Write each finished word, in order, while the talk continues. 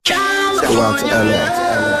Go out to LA.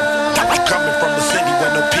 Coming from the city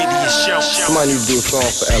where no pity is shown. Somebody need to do a song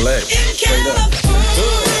for LA. Straight up.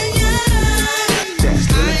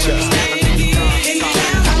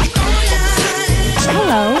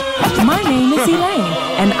 Hello, my name is Elaine,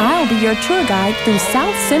 and I'll be your tour guide through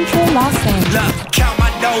South Central Los Angeles. Look, count my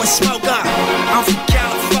dough and smoke up. I'm from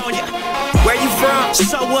California. Where you from?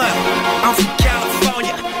 So what? I'm from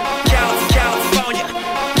California. California.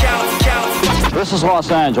 This is Los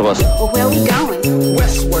Angeles. Well, where we going?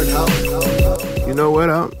 Westward, ho. You know what?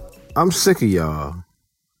 I'm sick of y'all.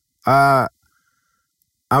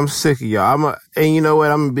 I'm sick of y'all. And you know what?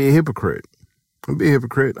 I'm gonna be a hypocrite. I ain't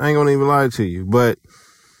gonna even lie to you. But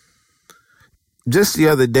just the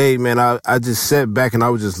other day, man, I just sat back and I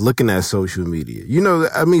was just looking at social media. You know,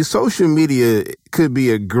 I mean, social media could be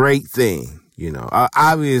a great thing. You know,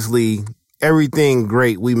 obviously, everything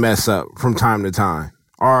great we mess up from time to time,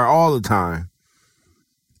 or all the time.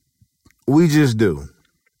 We just do.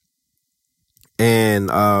 And,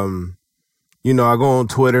 you know, I go on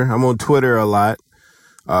Twitter. I'm on Twitter a lot.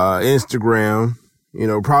 Instagram, you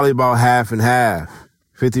know, probably about half and half,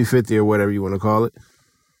 50-50 or whatever you want to call it.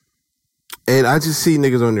 And I just see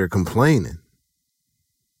niggas on there complaining.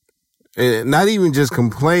 And not even just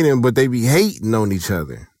complaining, but they be hating on each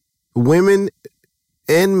other. Women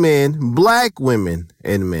and men, black women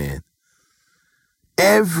and men.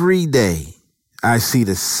 Every day I see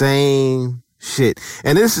the same shit.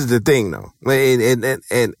 And this is the thing though.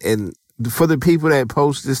 And for the people that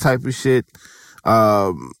post this type of shit,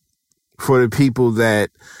 for the people that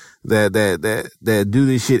do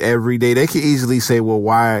this shit every day, they can easily say, well,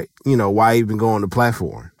 why even go on the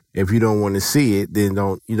platform? If you don't want to see it, then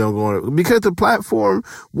you don't go on it. Because the platform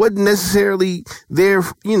wasn't necessarily there,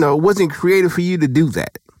 wasn't created for you to do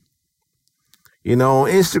that. You know,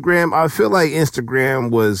 Instagram, I feel like Instagram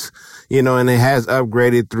was, and it has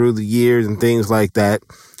upgraded through the years and things like that.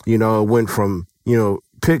 You know, it went from,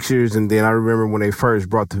 pictures, and then I remember when they first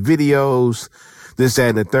brought the videos, this, that,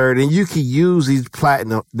 and the third, and you can use these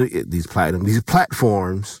platforms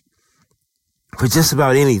for just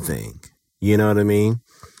about anything. You know what I mean?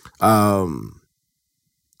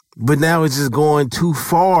 But now it's just going too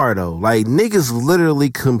far though. Like niggas literally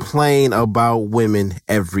complain about women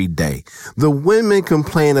every day. The women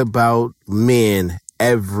complain about men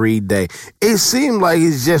every day. It seemed like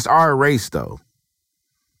it's just our race though.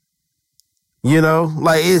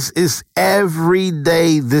 Like it's every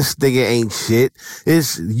day this nigga ain't shit.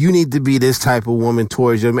 You need to be this type of woman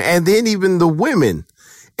towards your man. And then even the women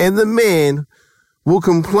and the men will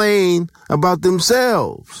complain about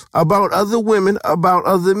themselves, about other women, about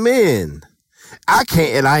other men. I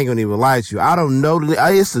can't, and I ain't gonna even lie to you. I don't know.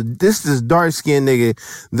 This dark-skinned nigga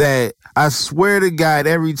that I swear to God,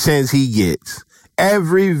 every chance he gets,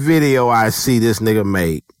 every video I see this nigga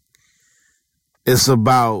make, it's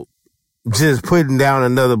about just putting down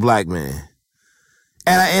another black man.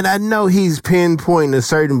 And I know he's pinpointing a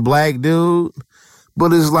certain black dude,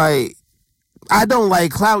 but it's like, I don't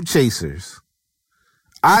like clout chasers.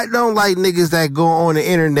 I don't like niggas that go on the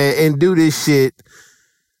internet and do this shit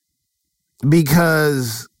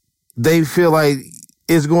because they feel like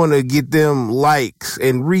it's going to get them likes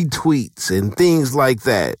and retweets and things like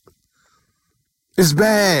that. It's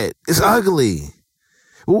bad. It's ugly.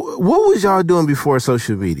 What was y'all doing before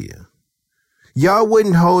social media? Y'all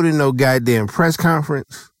wasn't holding no goddamn press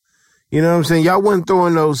conference. You know what I'm saying? Y'all wasn't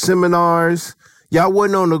throwing those seminars. Y'all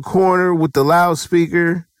wasn't on the corner with the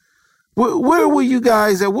loudspeaker. Where were you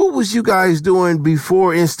guys at? What was you guys doing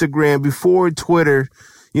before Instagram, before Twitter?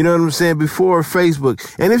 You know what I'm saying? Before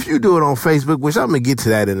Facebook. And if you do it on Facebook, which I'm going to get to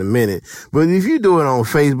that in a minute, but if you do it on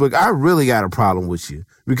Facebook, I really got a problem with you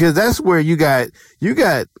because that's where you got,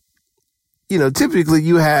 typically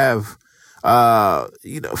you have,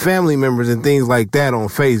 family members and things like that on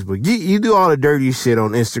Facebook. You do all the dirty shit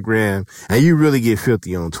on Instagram and you really get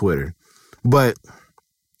filthy on Twitter. But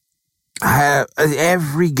I have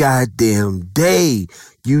every goddamn day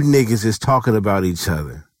you niggas is talking about each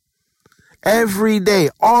other. Every day.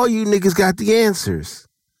 All you niggas got the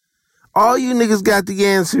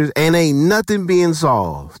answers. And ain't nothing being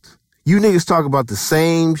solved. You niggas talk about the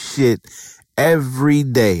same shit every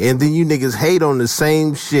day. And then you niggas hate on the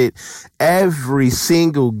same shit every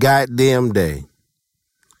single goddamn day.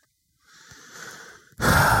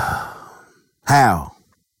 How?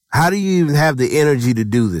 How do you even have the energy to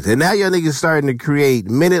do this? And now y'all niggas starting to create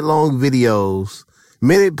minute-plus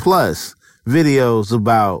videos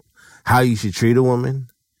about how you should treat a woman,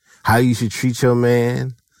 how you should treat your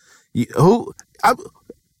man. You know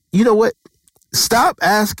what? Stop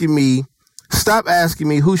asking me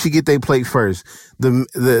who should get their plate first.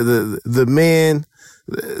 The man,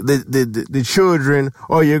 the children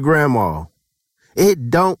or your grandma.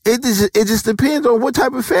 It just depends on what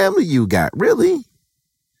type of family you got, really.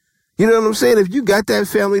 You know what I'm saying? If you got that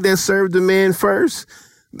family that served the man first,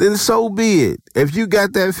 then so be it. If you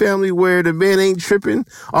got that family where the man ain't tripping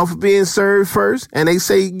off of being served first and they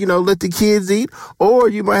say, let the kids eat, or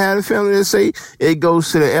you might have a family that say it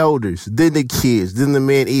goes to the elders, then the kids, then the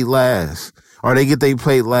men eat last, or they get their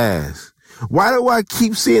plate last. Why do I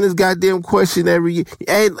keep seeing this goddamn question every year?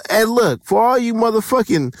 And look, for all you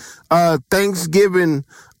motherfucking Thanksgiving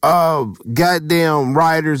goddamn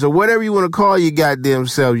riders or whatever you want to call your goddamn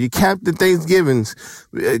self, you Captain Thanksgivings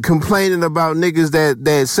complaining about niggas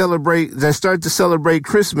that start to celebrate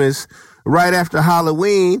Christmas right after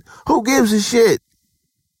Halloween. Who gives a shit?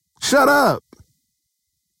 Shut up.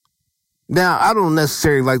 Now, I don't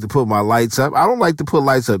necessarily like to put my lights up. I don't like to put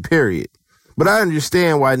lights up, period. But I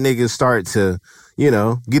understand why niggas start to,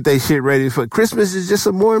 get their shit ready for Christmas. Is just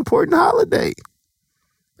a more important holiday.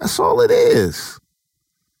 That's all it is.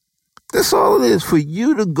 That's all it is. For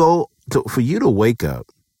you to wake up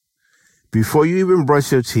before you even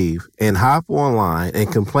brush your teeth and hop online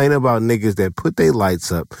and complain about niggas that put their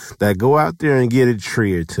lights up, that go out there and get a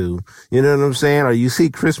tree or two. You know what I'm saying? Or you see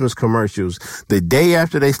Christmas commercials the day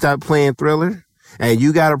after they stop playing Thriller and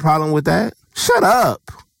you got a problem with that? Shut up.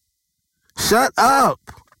 Shut up.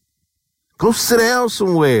 Go sit down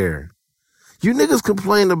somewhere. You niggas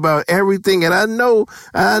complain about everything, and I know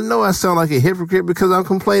I sound like a hypocrite because I'm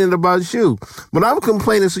complaining about you. But I'm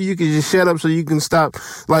complaining so you can just shut up so you can stop,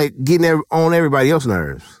 getting on everybody else's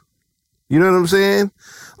nerves. You know what I'm saying?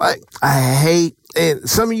 And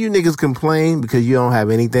some of you niggas complain because you don't have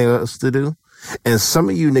anything else to do, and some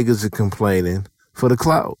of you niggas are complaining for the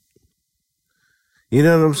clout. You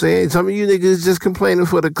know what I'm saying? Some of you niggas just complaining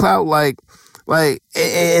for the clout,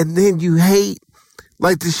 and then you hate,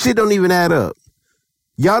 the shit don't even add up.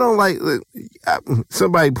 Y'all don't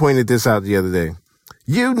somebody pointed this out the other day.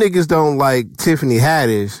 You niggas don't like Tiffany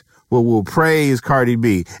Haddish, but will praise Cardi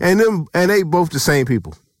B. And they both the same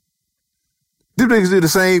people. Them niggas do the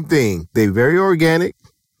same thing. They very organic.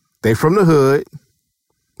 They from the hood.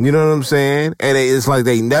 You know what I'm saying? And it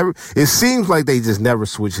seems like they just never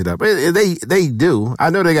switch it up. They do. I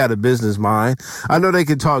know they got a business mind. I know they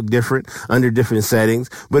can talk different under different settings,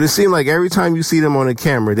 but it seems like every time you see them on the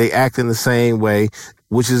camera, they act in the same way,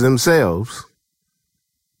 which is themselves.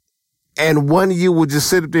 And one you will just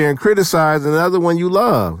sit up there and criticize, and the other one you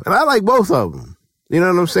love. And I like both of them. You know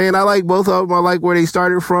what I'm saying? I like both of them. I like where they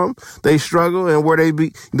started from, they struggle, and where they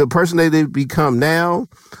be, the person they become now.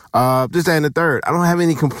 This, that, and the third. I don't have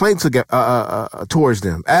any complaints towards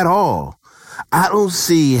them at all. I don't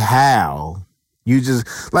see how you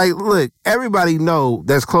just look. Everybody know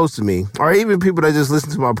that's close to me, or even people that just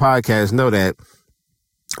listen to my podcast know that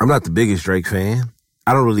I'm not the biggest Drake fan.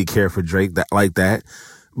 I don't really care for Drake like that,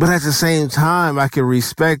 but at the same time, I can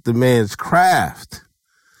respect the man's craft.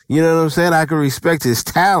 You know what I'm saying? I can respect his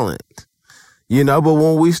talent, but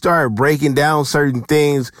when we start breaking down certain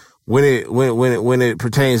things when it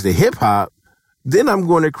pertains to hip hop, then I'm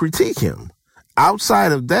going to critique him.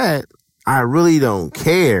 Outside of that, I really don't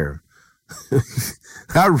care.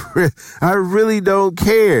 I really don't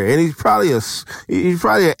care. And he's probably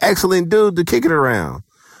an excellent dude to kick it around.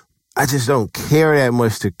 I just don't care that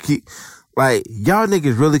much to keep, y'all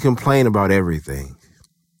niggas really complain about everything.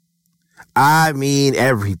 I mean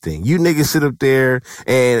everything. You niggas sit up there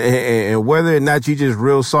and whether or not you just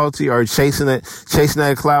real salty or chasing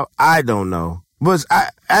that clout, I don't know. But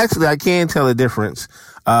I can tell the difference.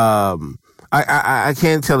 I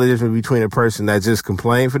can't tell the difference between a person that just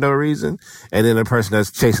complained for no reason and then a person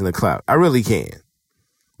that's chasing the clout. I really can.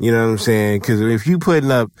 You know what I'm saying? Because if you putting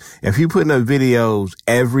up videos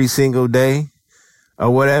every single day or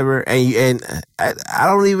whatever, and I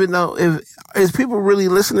don't even know is people really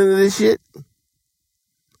listening to this shit.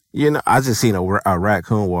 I just seen a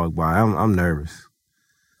raccoon walk by. I'm nervous.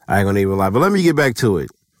 I ain't gonna even lie. But let me get back to it.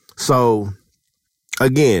 So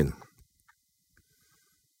again,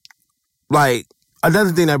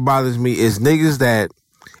 another thing that bothers me is niggas that,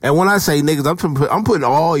 and when I say niggas, I'm putting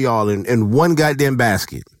all y'all in one goddamn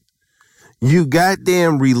basket. You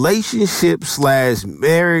goddamn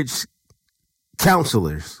relationship/marriage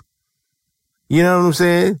counselors. You know what I'm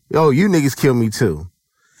saying? Oh, you niggas kill me too.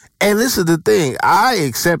 And this is the thing. I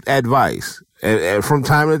accept advice. And from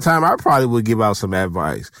time to time, I probably would give out some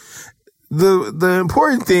advice. The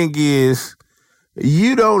important thing is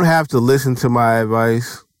you don't have to listen to my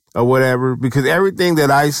advice or whatever, because everything that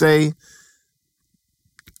I say,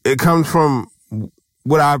 it comes from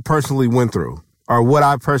what I personally went through or what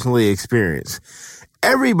I personally experienced.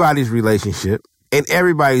 Everybody's relationship and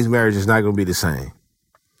everybody's marriage is not going to be the same.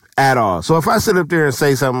 at all. So if I sit up there and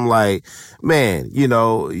say something like, man, you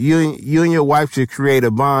know, you and your wife should create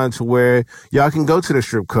a bond to where y'all can go to the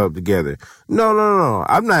strip club together. No.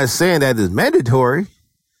 I'm not saying that is mandatory.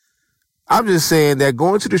 I'm just saying that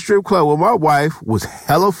going to the strip club with my wife was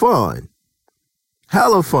hella fun.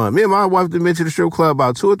 Hella fun. Me and my wife have been to the strip club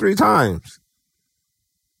about 2 or 3 times.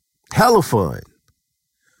 Hella fun.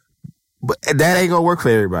 But that ain't gonna work for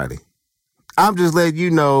everybody. I'm just letting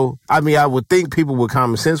you know. I mean, I would think people with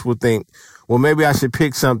common sense would think, well, maybe I should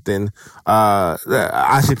pick something.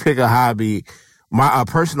 I should pick a hobby, a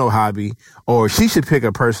personal hobby, or she should pick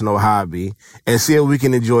a personal hobby and see if we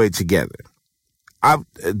can enjoy it together.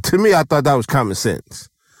 To me, I thought that was common sense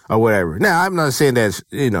or whatever. Now, I'm not saying that,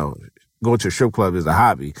 you know, going to a strip club is a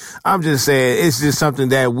hobby. I'm just saying it's just something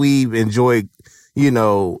that we've enjoyed, you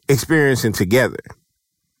know, experiencing together.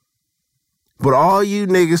 But all you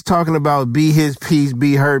niggas talking about be his piece,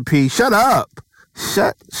 be her piece, shut up.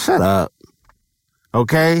 Shut up.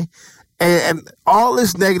 Okay? And all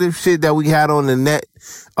this negative shit that we had on the net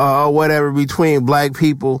or whatever between black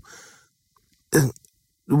people,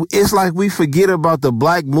 it's like we forget about the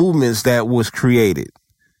black movements that was created.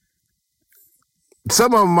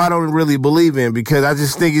 Some of them I don't really believe in because I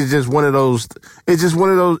just think it's just one of those,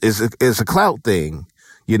 it's a clout thing,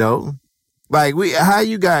 you know? Like how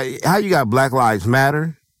you got Black Lives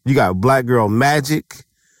Matter, you got Black Girl Magic,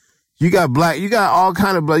 you got all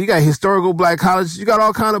kind of black, you got historical black colleges, you got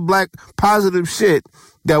all kind of black positive shit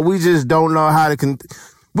that we just don't know how to,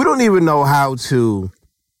 we don't even know how to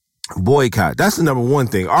boycott. That's the number one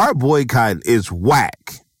thing. Our boycott is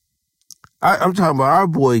whack. I'm talking about our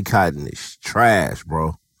boycotting is trash,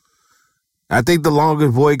 bro. I think the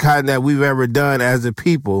longest boycotting that we've ever done as a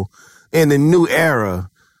people in the new era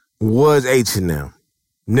was H&M.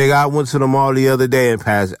 Nigga, I went to the mall the other day and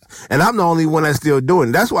passed, and I'm the only one that's still doing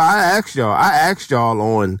it. That's why I asked y'all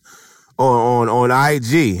on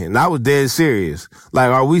IG, and I was dead serious.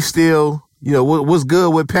 Like, are we still, you know, what's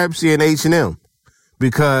good with Pepsi and H&M?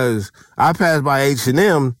 Because I passed by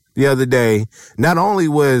H&M the other day. Not only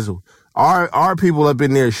was our people up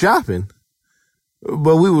in there shopping,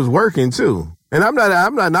 but we was working too. And I'm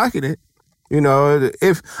not knocking it. You know,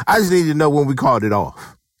 if I just need to know when we called it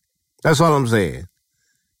off. That's all I'm saying.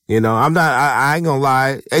 You know, I ain't gonna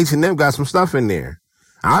lie. H&M got some stuff in there.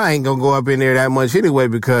 I ain't gonna go up in there that much anyway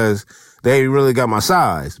because they really got my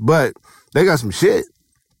size, but they got some shit.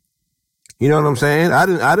 You know what I'm saying? I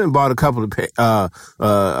didn't bought a couple of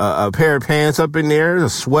a pair of pants up in there, a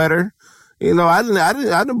sweater. You know, I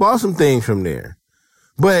didn't bought some things from there.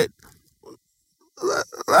 But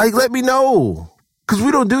like, let me know, because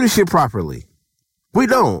we don't do this shit properly. We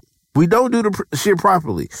don't do the shit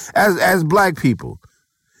properly as black people.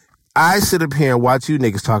 I sit up here and watch you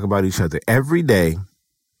niggas talk about each other every day.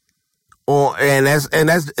 And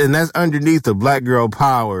that's underneath the black girl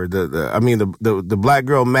power, the black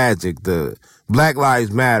girl magic, the Black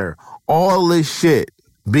Lives Matter, all this shit.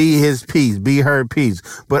 Be his piece, be her piece.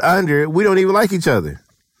 But under it, we don't even like each other.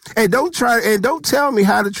 And don't tell me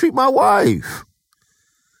how to treat my wife.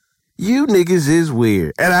 You niggas is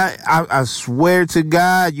weird. And I swear to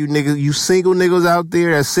God, you niggas, you single niggas out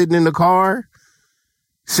there that's sitting in the car,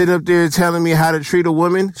 sitting up there telling me how to treat a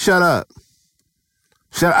woman, shut up.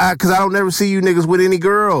 Because I don't never see you niggas with any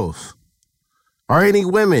girls or any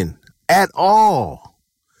women at all.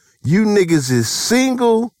 You niggas is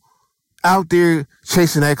single out there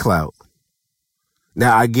chasing that clout.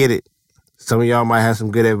 Now, I get it. Some of y'all might have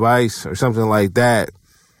some good advice or something like that.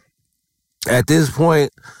 At this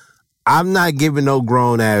point, I'm not giving no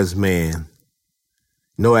grown-ass man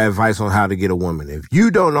no advice on how to get a woman. If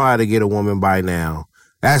you don't know how to get a woman by now,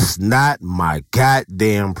 that's not my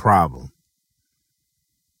goddamn problem.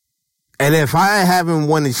 And if I haven't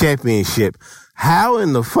won the championship, how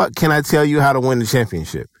in the fuck can I tell you how to win the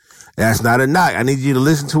championship? That's not a knock. I need you to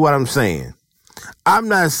listen to what I'm saying. I'm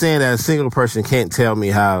not saying that a single person can't tell me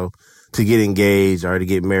how to get engaged or to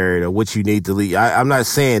get married or what you need to lead. I'm not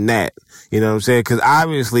saying that. You know what I'm saying? Because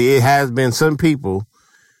obviously it has been some people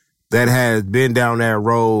that has been down that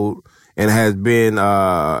road and has been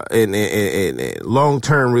in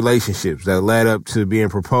long-term relationships that led up to being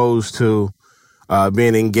proposed to,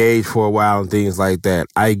 being engaged for a while and things like that.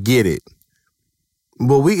 I get it.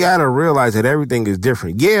 But we got to realize that everything is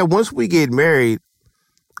different. Yeah, once we get married,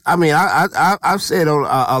 I mean, I've said on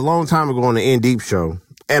a long time ago on the In Deep show,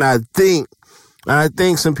 and I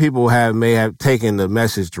think some people may have taken the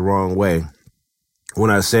message the wrong way when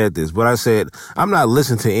I said this. But I said, I'm not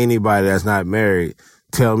listening to anybody that's not married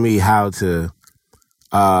tell me how to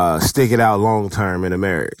stick it out long term in a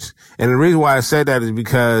marriage. And the reason why I said that is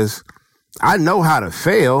because I know how to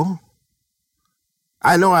fail.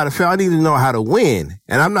 I know how to fail. I need to know how to win.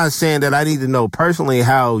 And I'm not saying that I need to know personally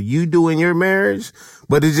how you do in your marriage,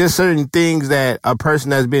 but it's just certain things that a person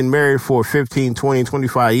that's been married for 15, 20,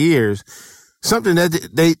 25 years, something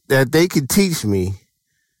that they could teach me,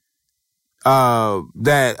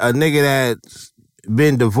 that a nigga that's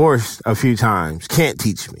been divorced a few times can't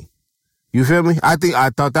teach me. You feel me? I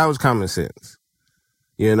thought that was common sense,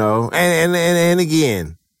 you know? And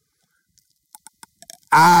again,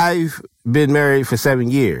 I've been married for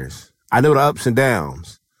 7 years. I know the ups and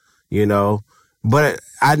downs, you know, but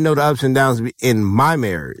I know the ups and downs in my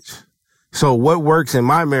marriage. So what works in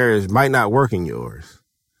my marriage might not work in yours.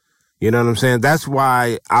 You know what I'm saying? That's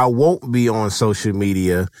why I won't be on social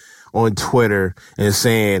media, on Twitter, and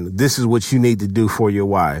saying, this is what you need to do for your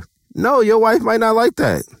wife. No, your wife might not like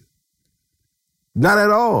that. Not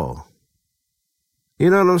at all. You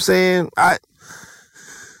know what I'm saying?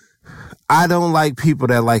 I don't like people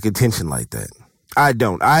that like attention like that. I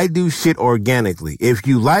don't. I do shit organically. If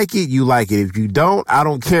you like it, you like it. If you don't, I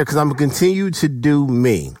don't care, because I'm going to continue to do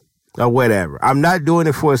me or whatever. I'm not doing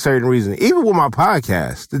it for a certain reason. Even with my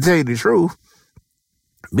podcast, to tell you the truth,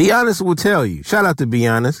 Be Honest will tell you. Shout out to Be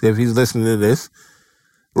Honest if he's listening to this.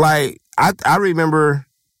 Like, I remember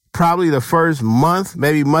probably the first month,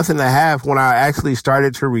 maybe month and a half, when I actually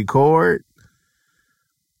started to record.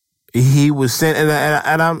 He was sending,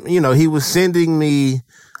 and I'm, you know, he was sending me,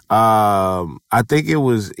 I think it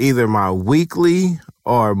was either my weekly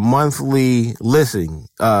or monthly listening,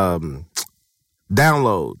 downloads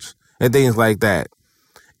and things like that.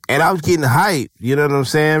 And I was getting hyped, you know what I'm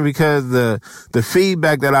saying? Because the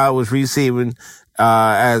feedback that I was receiving,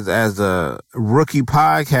 as a rookie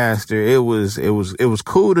podcaster, it was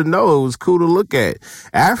cool to know. It was cool to look at.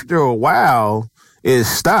 After a while, it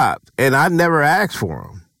stopped, and I never asked for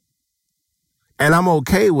them. And I'm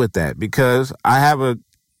okay with that, because I have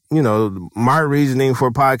my reasoning for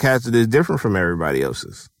podcasting is different from everybody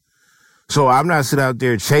else's. So I'm not sitting out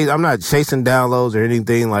there I'm not chasing downloads or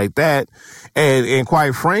anything like that. And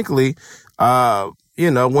quite frankly,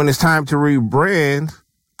 when it's time to rebrand,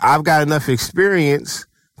 I've got enough experience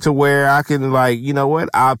to where I can, like, you know what,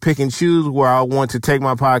 I'll pick and choose where I want to take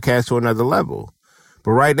my podcast to another level.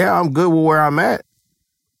 But right now, I'm good with where I'm at.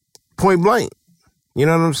 Point blank. You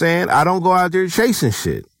know what I'm saying? I don't go out there chasing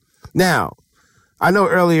shit. Now, I know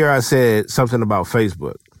earlier I said something about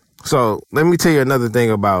Facebook. So let me tell you another thing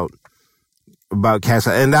about cats.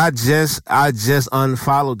 And I just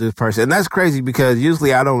unfollowed this person. And that's crazy, because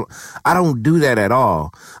usually I don't do that at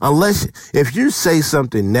all. Unless if you say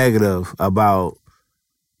something negative about,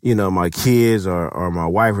 you know, my kids or my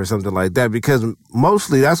wife or something like that, because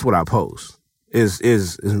mostly that's what I post is,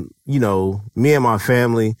 you know, me and my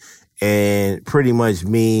family, and pretty much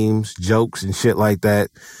memes, jokes, and shit like that.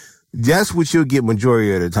 That's what you'll get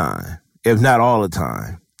majority of the time, if not all the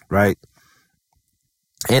time, right?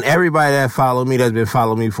 And everybody that follow me, that's been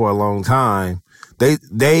following me for a long time,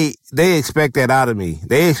 they expect that out of me.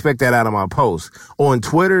 They expect that out of my posts. On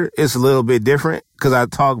Twitter, it's a little bit different, because I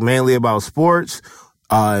talk mainly about sports,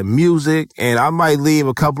 music, and I might leave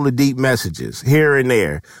a couple of deep messages here and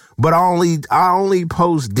there. But I only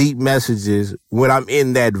post deep messages when I'm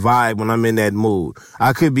in that vibe, when I'm in that mood.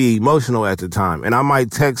 I could be emotional at the time, and I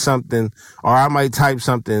might text something, or I might type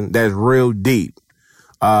something that's real deep,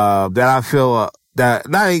 that I feel that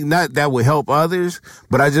not that would help others,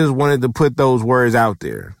 but I just wanted to put those words out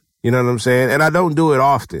there. You know what I'm saying? And I don't do it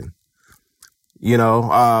often, you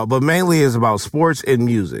know, but mainly it's about sports and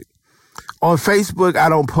music. On Facebook, I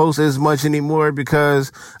don't post as much anymore,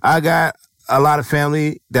 because I got a lot of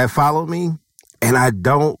family that follow me, and I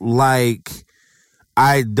don't like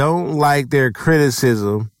their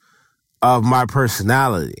criticism of my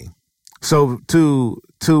personality. So to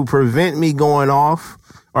prevent me going off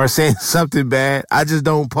or saying something bad, I just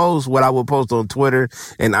don't post what I would post on Twitter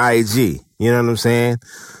and IG. You know what I'm saying?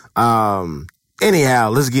 Anyhow,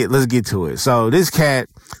 let's get to it. So this cat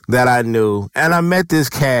that I knew, and I met this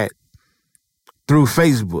cat through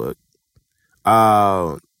Facebook,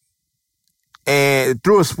 and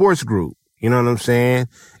through a sports group, you know what I'm saying?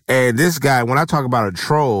 And this guy, when I talk about a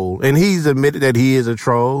troll, and he's admitted that he is a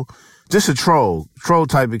troll, just a troll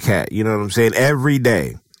type of cat, you know what I'm saying? Every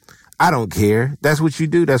day. I don't care. That's what you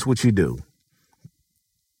do. That's what you do.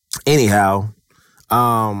 Anyhow,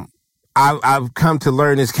 I've come to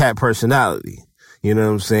learn this cat personality. You know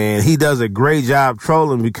what I'm saying? He does a great job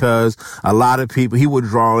trolling, because a lot of people, he would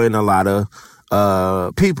draw in a lot of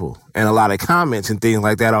people and a lot of comments and things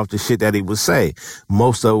like that off the shit that he would say.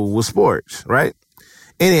 Most of it was sports, right?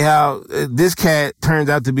 Anyhow, this cat turns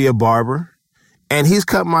out to be a barber, and he's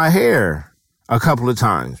cut my hair a couple of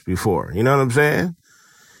times before. You know what I'm saying?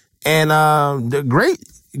 the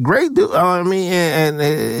great dude. I mean, and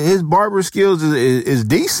his barber skills is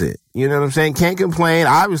decent. You know what I'm saying? Can't complain.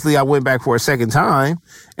 Obviously, I went back for a second time,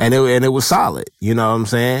 and it was solid. You know what I'm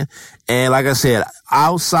saying? And like I said,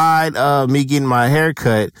 outside of me getting my hair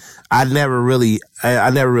cut, I never really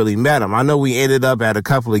met him. I know we ended up at a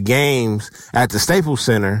couple of games at the Staples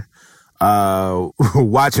Center,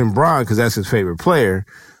 watching Bron because that's his favorite player.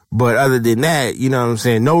 But other than that, you know what I'm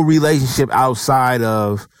saying? No relationship outside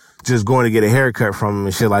of just going to get a haircut from him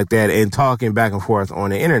and shit like that and talking back and forth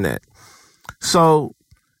on the internet. So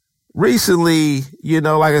recently, you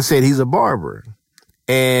know, like I said, he's a barber.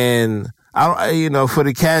 And for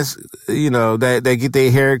the cats, that get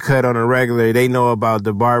their hair cut on a regular, they know about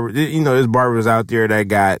the barber. There's barbers out there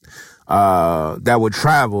that would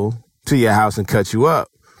travel to your house and cut you up,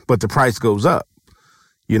 but the price goes up.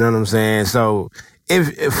 You know what I'm saying? So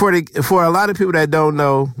if for a lot of people that don't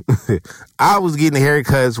know, I was getting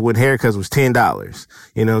haircuts when haircuts was $10.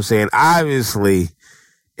 You know what I'm saying? Obviously,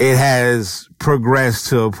 it has progressed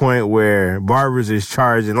to a point where barbers is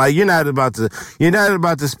charging. Like, you're not about to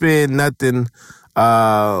spend nothing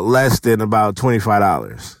less than about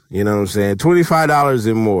 $25. You know what I'm saying? $25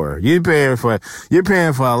 and more. You're paying for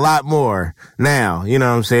a lot more now. You know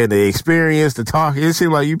what I'm saying? The experience, the talk, it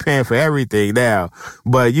seems like you're paying for everything now.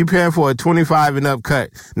 But you're paying for a 25 and up cut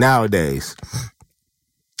nowadays.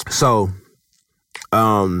 So he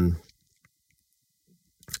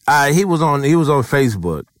was on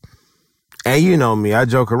Facebook. And you know me, I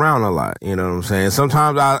joke around a lot. You know what I'm saying?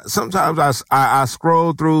 Sometimes I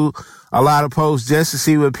scroll through a lot of posts just to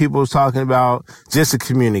see what people was talking about, just to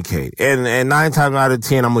communicate. And 9 times out of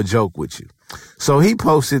 10, I'm gonna joke with you. So he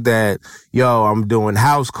posted that, I'm doing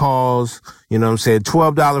house calls. You know what I'm saying?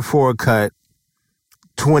 $12 for a cut,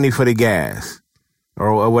 $20 for the gas.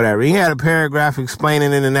 Or whatever. He had a paragraph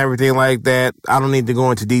explaining it and everything like that. I don't need to go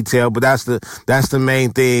into detail, but that's the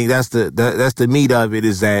main thing. That's the meat of it,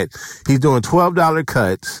 is that he's doing $12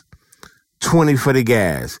 cuts, $20 for the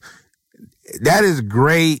gas. That is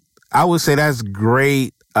great. I would say that's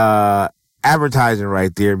great advertising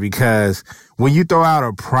right there, because when you throw out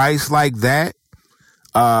a price like that,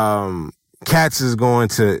 cats is going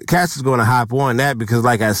to hop on that, because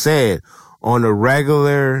like I said, on a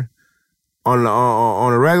regular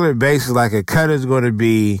basis, like a cut is going to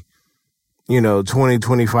be, $20,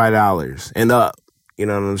 $25 and up. You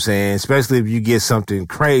know what I'm saying? Especially if you get something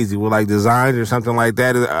crazy with like designs or something like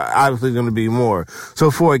that, it's obviously going to be more. So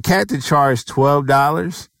for a cat to charge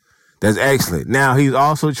 $12, that's excellent. Now he's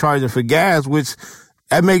also charging for gas, which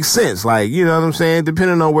that makes sense. Like, you know what I'm saying?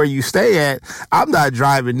 Depending on where you stay at, I'm not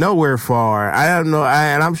driving nowhere far. I don't know.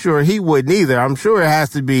 And I'm sure he wouldn't either. I'm sure it has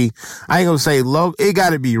to be, I ain't going to say low. It got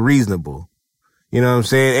to be reasonable. You know what I'm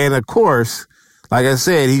saying? And of course, like I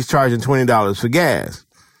said, he's charging $20 for gas.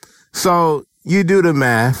 So you do the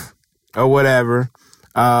math or whatever.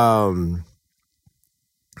 That's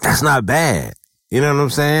not bad. You know what I'm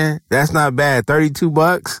saying? That's not bad.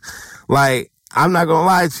 $32. Like, I'm not going to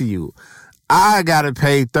lie to you. I got to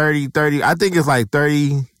pay 30, I think it's like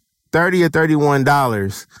 $30 or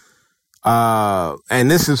 $31.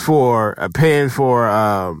 And this is for paying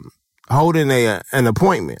for, holding an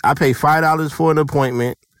appointment. I pay $5 for an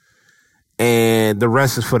appointment, and the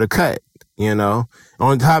rest is for the cut.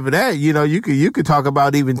 On top of that, you could talk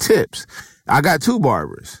about even tips. I got 2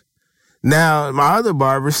 barbers. Now my other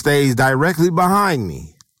barber stays directly behind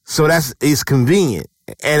me, so it's convenient,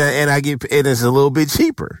 and it's a little bit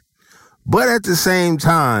cheaper. But at the same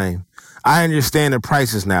time, I understand the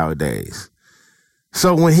prices nowadays.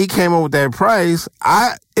 So when he came up with that price,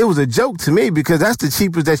 it was a joke to me, because that's the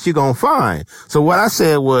cheapest that you're gonna find. So what I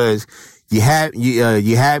said was, you had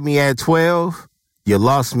me at 12, you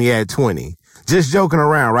lost me at 20. Just joking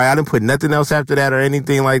around, right? I didn't put nothing else after that or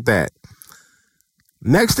anything like that.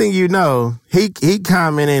 Next thing you know, he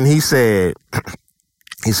commented and he said,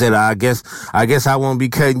 I guess I won't be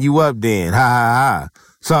cutting you up then. Ha ha ha.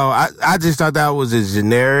 So I just thought that was a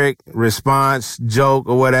generic response, joke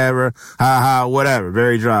or whatever. Ha ha, whatever.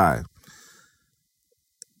 Very dry.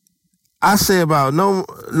 I say about no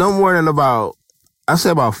more than about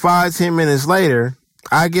 5-10 minutes later,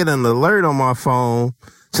 I get an alert on my phone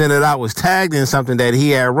saying that I was tagged in something that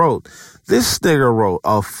he had wrote. This nigga wrote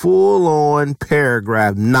a full-on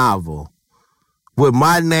paragraph novel with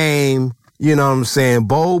my name, you know what I'm saying,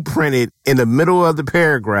 bold printed in the middle of the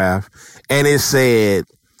paragraph, and it said,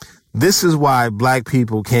 "This is why black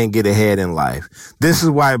people can't get ahead in life. This is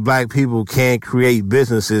why black people can't create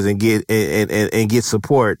businesses and get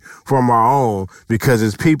support from our own, because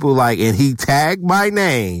it's people like," and he tagged my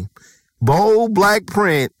name, bold black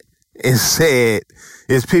print, and said,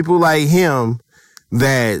 "It's people like him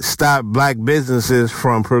that stop black businesses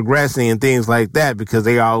from progressing and things like that because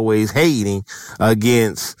they always hating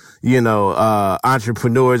against,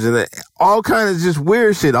 entrepreneurs and all kinds of just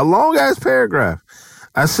weird shit. A long ass paragraph.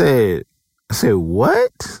 I said,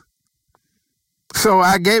 what? So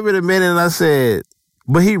I gave it a minute and I said,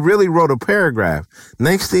 but he really wrote a paragraph.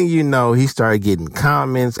 Next thing you know, he started getting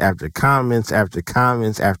comments after comments after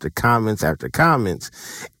comments after comments after comments.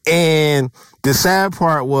 And the sad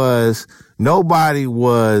part was nobody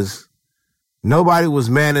was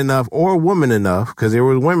man enough or woman enough, because there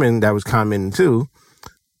were women that was commenting too.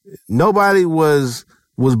 Nobody was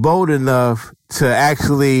bold enough to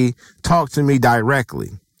actually talk to me directly.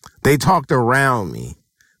 They talked around me,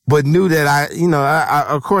 but knew that I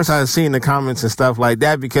of course I had seen the comments and stuff like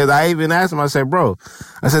that, because I even asked him, I said, bro,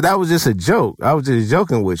 that was just a joke. I was just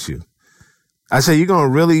joking with you. I said, you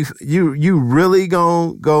really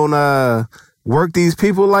gonna work these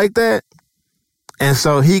people like that? And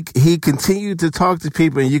so he continued to talk to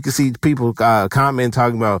people, and you can see people comment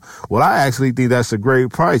talking about, well, I actually think that's a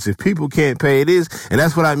great price. If people can't pay this, and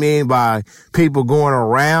that's what I mean by people going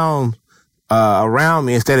around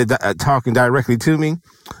me instead of talking directly to me.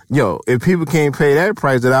 If people can't pay that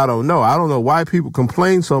price, then I don't know. I don't know why people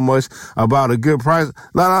complain so much about a good price.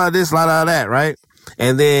 Lot of this, lot of that, right?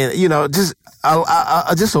 And then, just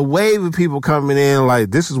a wave of people coming in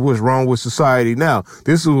like, this is what's wrong with society now.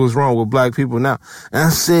 This is what's wrong with black people now. And I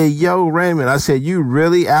said, yo, Raymond, you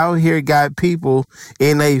really out here got people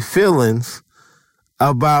in their feelings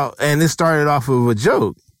about, and it started off of a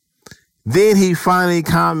joke. Then he finally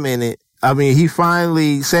he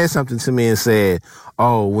finally said something to me and said,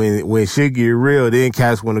 oh, when shit get real, then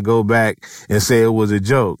cats want to go back and say it was a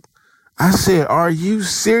joke. I said, are you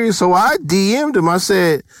serious? So I DM'd him. I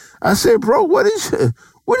said, bro, what is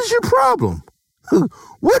your problem?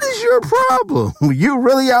 What is your problem? You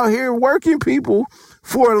really out here working people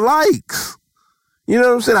for likes. You know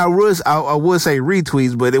what I'm saying? I would say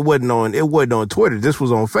retweets, but it wasn't on Twitter. This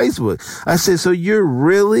was on Facebook. I said, so you're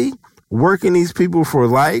really working these people for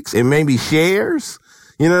likes and maybe shares?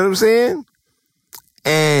 You know what I'm saying?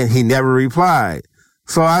 And he never replied.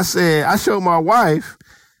 So I said, I showed my wife,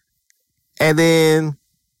 and then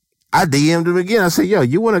I DM'd him again. I said, yo,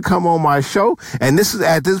 you want to come on my show? And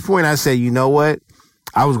at this point, I said, you know what?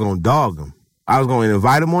 I was going to dog him. I was going to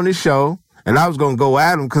invite him on the show, and I was going to go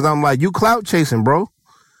at him, because I'm like, you clout chasing, bro.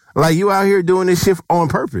 Like, you out here doing this shit on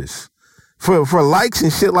purpose for likes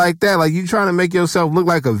and shit like that. Like, you trying to make yourself look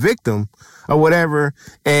like a victim or whatever,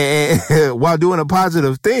 and while doing a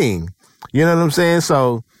positive thing. You know what I'm saying?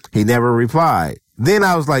 So he never replied. Then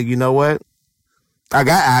I was like, you know what? I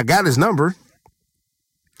got his number.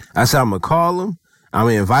 I said, I'm going to call him. I'm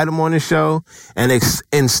going to invite him on the show. And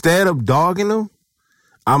instead of dogging him,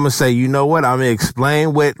 I'm going to say, you know what? I'm going to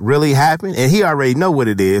explain what really happened. And he already know what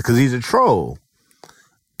it is, because he's a troll.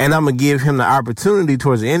 And I'm going to give him the opportunity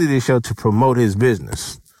towards the end of the show to promote his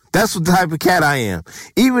business. That's the type of cat I am.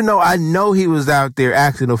 Even though I know he was out there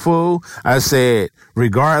acting a fool, I said,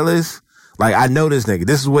 regardless, like, I know this nigga.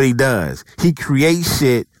 This is what he does. He creates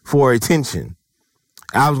shit for attention.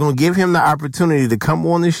 I was going to give him the opportunity to come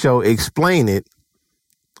on the show, explain it.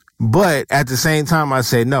 But at the same time, I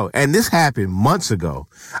said no. And this happened months ago.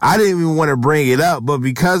 I didn't even want to bring it up, but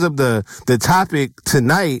because of the topic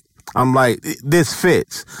tonight, I'm like, this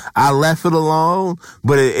fits. I left it alone,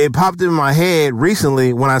 but it popped in my head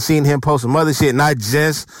recently when I seen him post some other shit. And I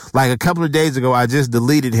just, like a couple of days ago, I just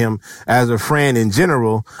deleted him as a friend in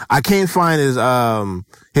general. I can't find his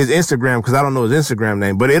Instagram, because I don't know his Instagram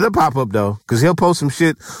name, but it'll pop up though, because he'll post some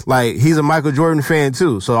shit like he's a Michael Jordan fan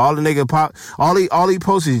too. So all the nigga all he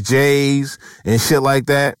posts is J's and shit like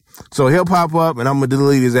that. So he'll pop up, and I'm going to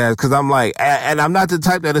delete his ass, because I'm like, and I'm not the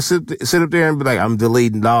type that'll sit up there and be like, I'm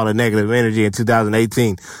deleting all the negative energy in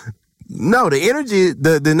 2018. No, the energy,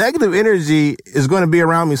 the negative energy is going to be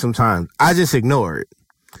around me sometimes. I just ignore it.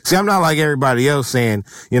 See, I'm not like everybody else saying,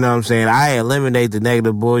 you know what I'm saying, I eliminate the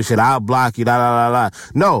negative bullshit, I'll block you,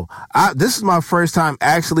 No, this is my first time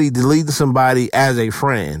actually deleting somebody as a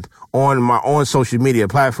friend on my own social media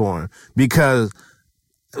platform, because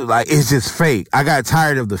like, it's just fake. I got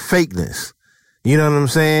tired of the fakeness. You know what I'm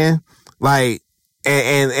saying? Like,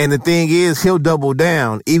 and the thing is, he'll double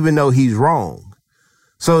down even though he's wrong.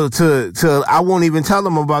 So I won't even tell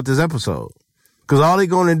him about this episode, because all he's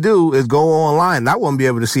going to do is go online, and I won't be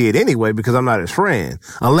able to see it anyway, because I'm not his friend,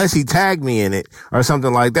 unless he tagged me in it or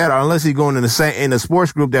something like that, or unless he's going in the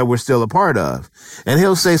sports group that we're still a part of. And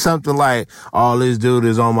he'll say something like, oh, this dude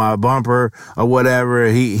is on my bumper or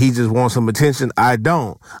whatever. He just wants some attention. I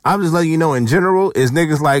don't. I'm just letting you know, in general, it's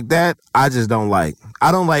niggas like that I just don't like.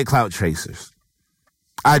 I don't like clout chasers.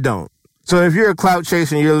 I don't. So if you're a clout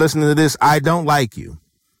chaser and you're listening to this, I don't like you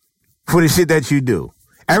for the shit that you do.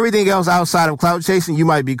 Everything else outside of clout chasing, you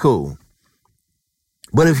might be cool.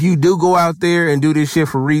 But if you do go out there and do this shit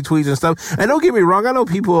for retweets and stuff, and don't get me wrong, I know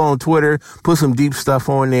people on Twitter put some deep stuff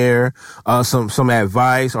on there, some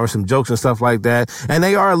advice or some jokes and stuff like that, and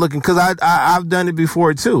they are looking, because I've done it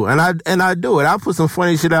before too, and I do it. I'll put some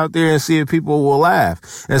funny shit out there and see if people will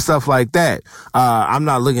laugh and stuff like that. I'm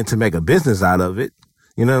not looking to make a business out of it.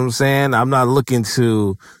 You know what I'm saying? I'm not looking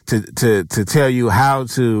to tell you how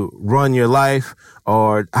to run your life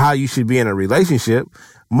or how you should be in a relationship.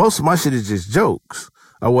 Most of my shit is just jokes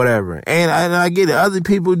or whatever. And I get it. Other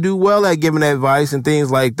people do well at giving advice and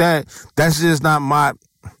things like that. That's just not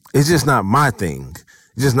it's just not my thing.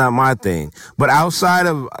 It's just not my thing. But outside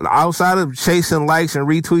of chasing likes and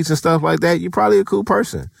retweets and stuff like that, you're probably a cool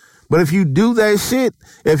person. But if you do that shit,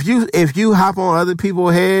 if you hop on other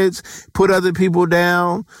people's heads, put other people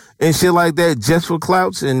down and shit like that just for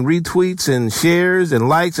clouts and retweets and shares and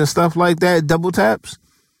likes and stuff like that, double taps,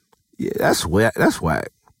 yeah, that's whack. That's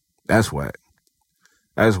whack. That's whack.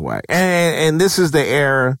 That's whack. And this is the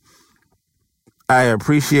era. I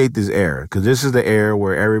appreciate this era because this is the era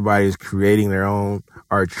where everybody's creating their own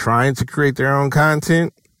or trying to create their own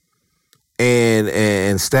content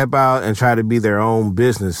and step out and try to be their own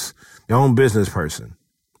business person.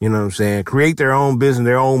 You know what I'm saying? Create their own business,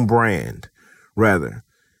 their own brand, rather.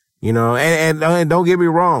 You know, and don't get me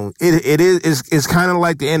wrong. It's kind of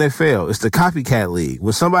like the NFL. It's the copycat league.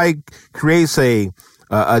 When somebody creates a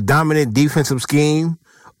dominant defensive scheme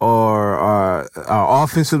or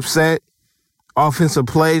offensive set, offensive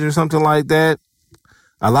plays or something like that,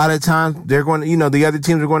 a lot of times they're going to, the other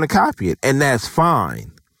teams are going to copy it, and that's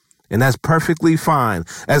fine. And that's perfectly fine.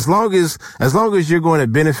 As long as you're going to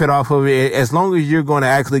benefit off of it, as long as you're going to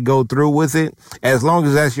actually go through with it, as long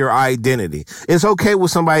as that's your identity. It's okay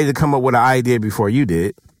with somebody to come up with an idea before you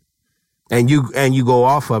did. And you go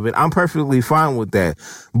off of it. I'm perfectly fine with that.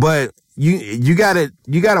 But you gotta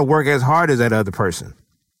work as hard as that other person.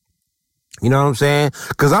 You know what I'm saying?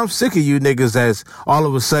 Cause I'm sick of you niggas that's all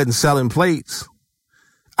of a sudden selling plates.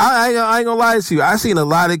 I ain't gonna lie to you. I seen a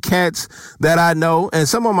lot of cats that I know, and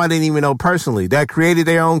some of them I didn't even know personally, that created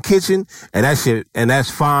their own kitchen, and that shit, and that's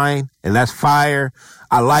fine, and that's fire.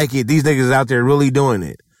 I like it. These niggas out there really doing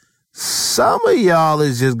it. Some of y'all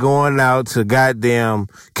is just going out to goddamn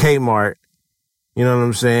Kmart, you know what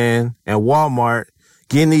I'm saying, and Walmart,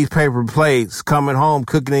 getting these paper plates, coming home,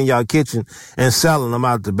 cooking in y'all kitchen, and selling them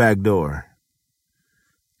out the back door.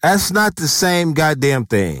 That's not the same goddamn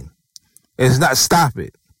thing. It's not. Stop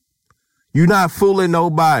it. You're not fooling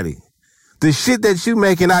nobody. The shit that you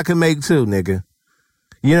making, I can make too, nigga.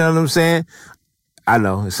 You know what I'm saying? I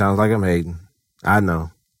know, it sounds like I'm hating. I know.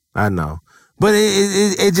 But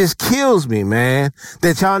it just kills me, man,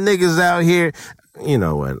 that y'all niggas out here, you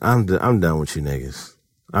know what? I'm done with you niggas.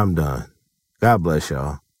 I'm done. God bless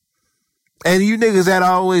y'all. And you niggas that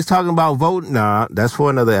are always talking about voting, nah, that's for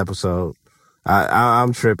another episode.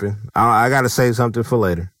 I'm tripping. I gotta save something for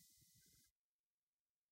later.